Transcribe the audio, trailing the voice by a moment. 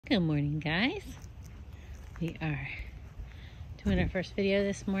Good morning, guys. We are doing our first video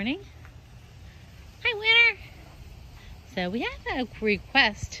this morning. Hi, Winter. So we have a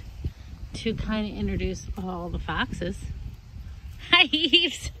request to kind of introduce all the foxes. Hi,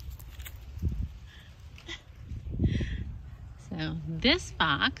 Eeves. So this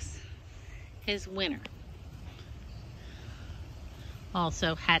fox is Winter.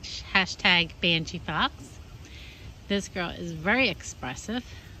 Also hashtag Banshee Fox. This girl is very expressive.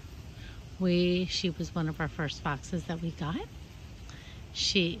 She was one of our first foxes that we got.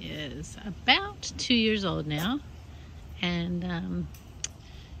 She is about 2 years old now, and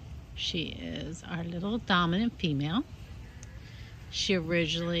she is our little dominant female. She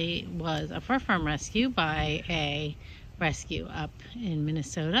originally was a fur farm rescue by a rescue up in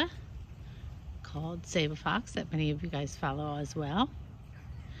Minnesota called Save a Fox that many of you guys follow as well.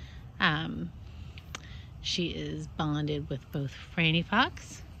 She is bonded with both Franny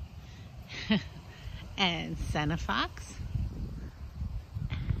Fox and Senna Fox.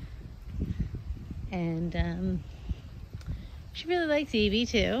 And she really likes Eevee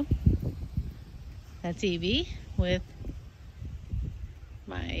too. That's Eevee with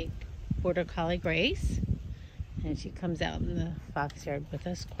my Border Collie Grace. And she comes out in the fox yard with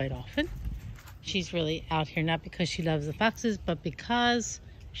us quite often. She's really out here not because she loves the foxes, but because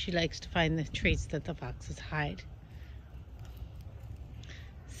she likes to find the treats that the foxes hide.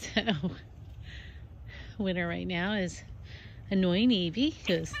 So, Winter right now is annoying Eevee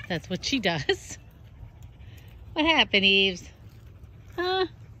because that's what she does. What happened, Eeves? Huh?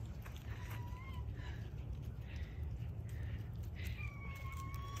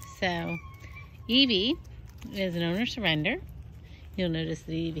 So, Eevee is an owner surrender. You'll notice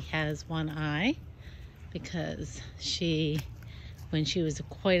that Eevee has one eye because when she was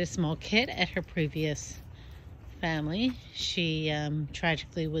quite a small kid at her previous family, she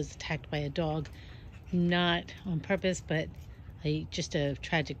tragically was attacked by a dog, not on purpose, but just a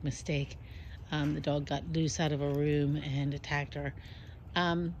tragic mistake. The dog got loose out of a room and attacked her.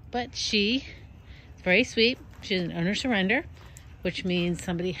 But she is very sweet. She's an owner surrender, which means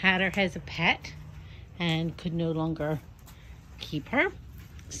somebody had her as a pet and could no longer keep her.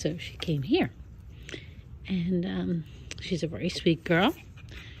 So she came here. And she's a very sweet girl.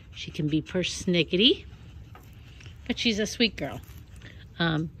 She can be persnickety, but she's a sweet girl.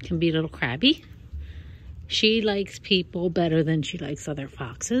 Can be a little crabby. She likes people better than she likes other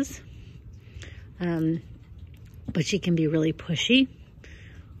foxes. But she can be really pushy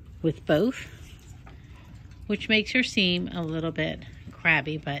with both, which makes her seem a little bit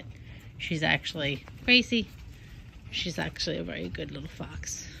crabby, but she's actually crazy. She's actually a very good little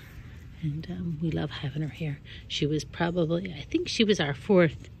fox. And we love having her here. She was probably, I think she was our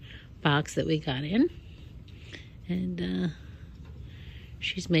 4th fox that we got in. And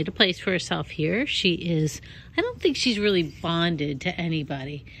she's made a place for herself here. She is, I don't think she's really bonded to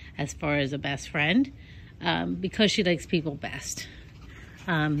anybody as far as a best friend, because she likes people best.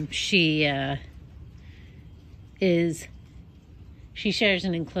 She shares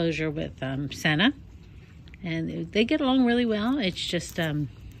an enclosure with Senna, and they get along really well. It's just, I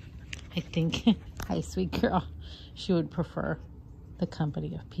think, hi, sweet girl, she would prefer the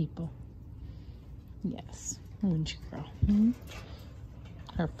company of people. Yes, wouldn't you, girl? Mm-hmm.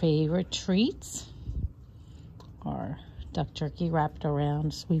 Her favorite treats are duck jerky wrapped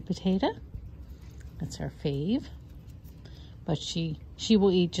around sweet potato. That's her fave. But she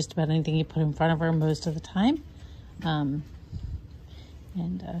will eat just about anything you put in front of her most of the time.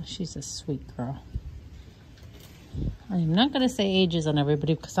 She's a sweet girl. I'm not going to say ages on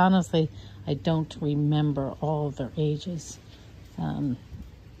everybody because honestly, I don't remember all of their ages. So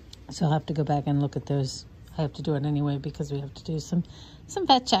I'll have to go back and look at those. I have to do it anyway because we have to do some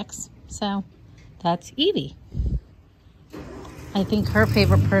vet checks. So that's Eevee. I think her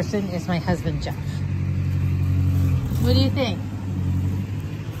favorite person is my husband, Jeff. What do you think?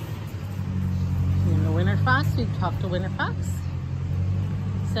 In the Winter Fox, we've talked to Winter Fox.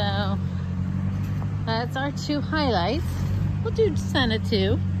 So that's our 2 highlights. We'll do Senna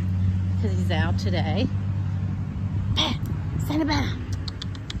too, because he's out today. Senna.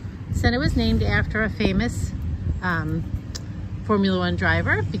 Senna was named after a famous Formula 1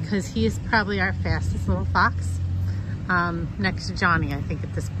 driver because he is probably our fastest little fox, next to Johnny, I think,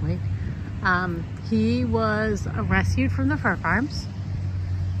 at this point. He was rescued from the fur farms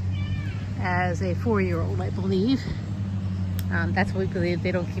as a 4-year-old, I believe. That's what we believe.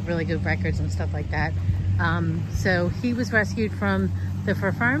 They don't keep really good records and stuff like that. So he was rescued from the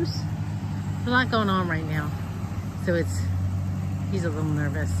fur farms. There's a lot going on right now. So he's a little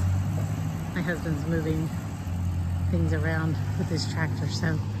nervous. My husband's moving things around with his tractor,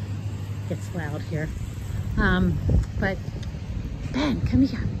 so gets loud here. But Ben, come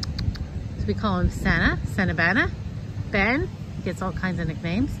here. So we call him Senabana. Ben gets all kinds of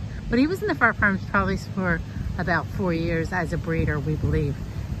nicknames, but he was in the fur farms probably for about 4 years as a breeder, we believe.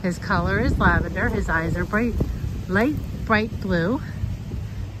 His color is lavender. His eyes are light bright blue,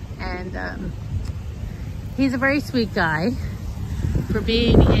 and he's a very sweet guy. For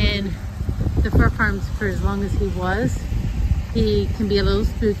being in the fur farms for as long as he was, he can be a little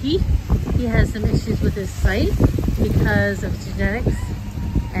spooky. He has some issues with his sight because of genetics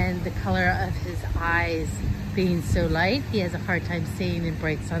and the color of his eyes being so light. He has a hard time seeing in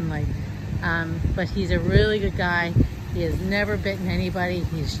bright sunlight. But he's a really good guy. He has never bitten anybody.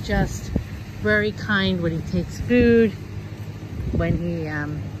 He's just very kind when he takes food, when he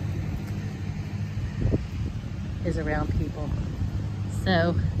is around people.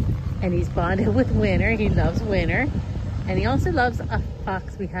 So, and he's bonded with Winter. He loves Winter. And he also loves a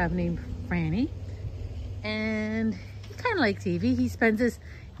fox we have named Franny. And he kind of likes Eevee. He spends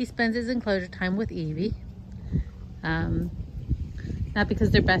his enclosure time with Eevee. Not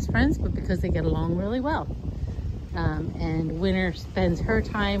because they're best friends, but because they get along really well. And Winter spends her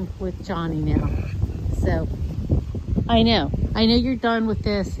time with Johnny now. So I know you're done with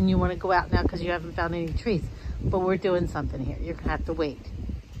this and you want to go out now because you haven't found any treats, but we're doing something here. You're gonna have to wait.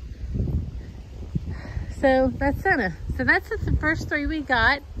 So that's Senna. So that's the first 3 we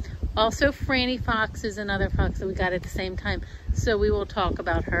got. Also, Franny Fox is another fox that we got at the same time. So we will talk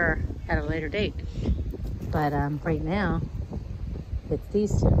about her at a later date. But right now, it's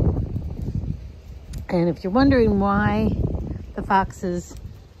these two. And if you're wondering why the foxes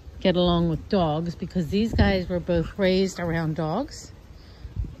get along with dogs, because these guys were both raised around dogs.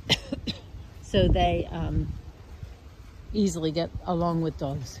 So they easily get along with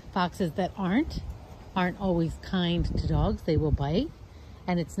dogs. Foxes that aren't always kind to dogs. They will bite.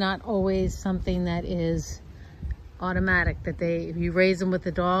 And it's not always something that is automatic, that if you raise them with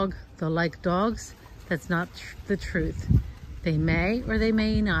a dog, they'll like dogs. That's not the truth. They may or they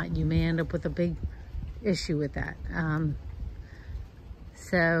may not. You may end up with a big issue with that.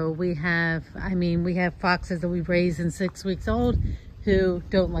 So we have foxes that we raise in 6 weeks old who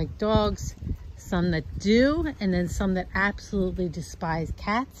don't like dogs, some that do, and then some that absolutely despise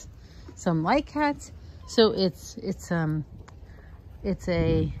cats. Some like cats. So it's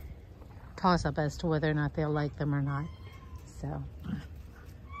a toss-up as to whether or not they'll like them or not. So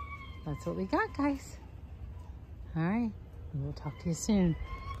that's what we got, guys. All right, we'll talk to you soon.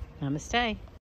 Namaste.